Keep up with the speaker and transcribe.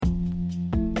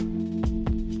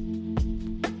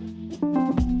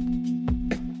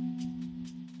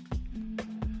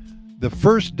The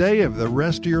first day of the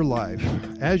rest of your life.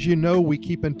 As you know, we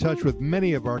keep in touch with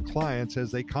many of our clients as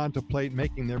they contemplate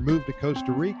making their move to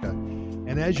Costa Rica.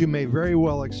 And as you may very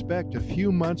well expect, a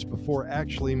few months before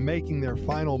actually making their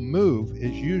final move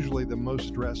is usually the most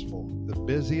stressful, the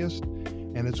busiest,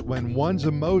 and it's when one's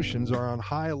emotions are on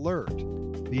high alert.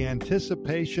 The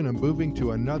anticipation of moving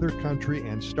to another country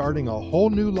and starting a whole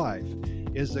new life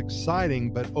is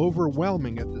exciting but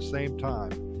overwhelming at the same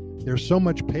time. There's so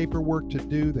much paperwork to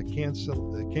do, the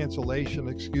cancellation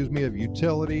of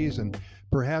utilities, and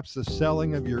perhaps the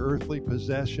selling of your earthly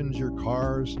possessions, your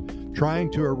cars,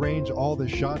 trying to arrange all the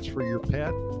shots for your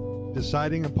pet,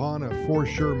 deciding upon a for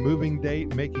sure moving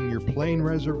date, making your plane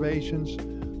reservations,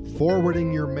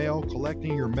 forwarding your mail,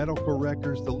 collecting your medical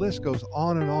records. The list goes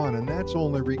on, and that's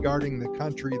only regarding the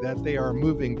country that they are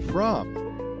moving from.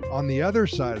 On the other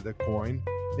side of the coin,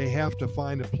 they have to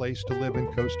find a place to live in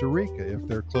Costa Rica. If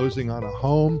they're closing on a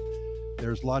home,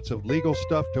 there's lots of legal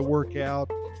stuff to work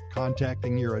out,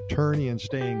 contacting your attorney and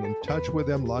staying in touch with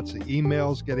them, lots of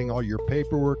emails, getting all your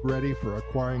paperwork ready for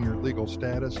acquiring your legal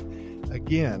status.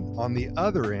 Again, on the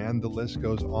other end, the list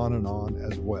goes on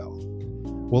as well.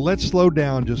 Well, let's slow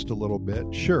down just a little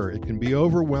bit. Sure, it can be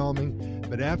overwhelming,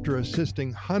 but after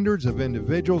assisting hundreds of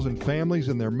individuals and families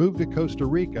in their move to Costa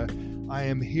Rica, I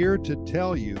am here to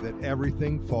tell you that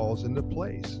everything falls into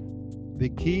place. The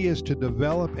key is to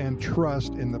develop and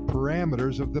trust in the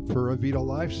parameters of the Pura Vida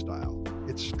lifestyle.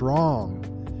 It's strong.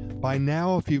 By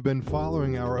now, if you've been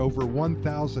following our over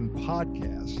 1,000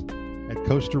 podcasts at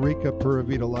Costa Rica Pura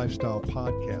Vida Lifestyle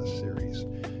podcast series,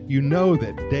 you know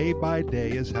that day by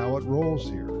day is how it rolls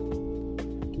here.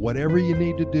 Whatever you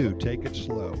need to do, take it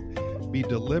slow. Be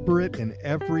deliberate in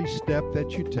every step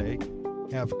that you take.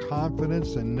 Have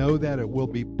confidence and know that it will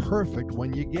be perfect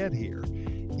when you get here.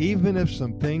 Even if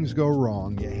some things go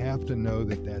wrong, you have to know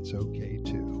that that's okay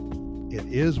too. It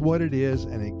is what it is,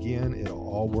 and again, it'll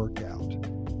all work out.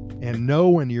 And know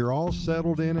when you're all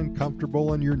settled in and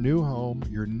comfortable in your new home,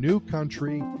 your new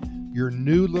country, your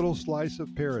new little slice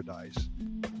of paradise,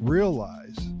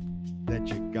 realize that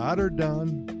you got her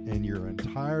done and your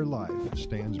entire life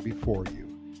stands before you.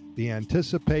 The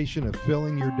anticipation of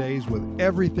filling your days with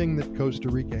everything that Costa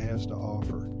Rica has to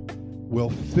offer will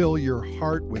fill your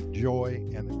heart with joy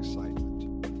and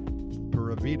excitement.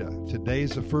 Pura Vida,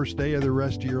 today's the first day of the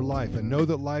rest of your life, and know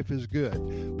that life is good.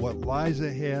 What lies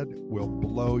ahead will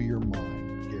blow your mind.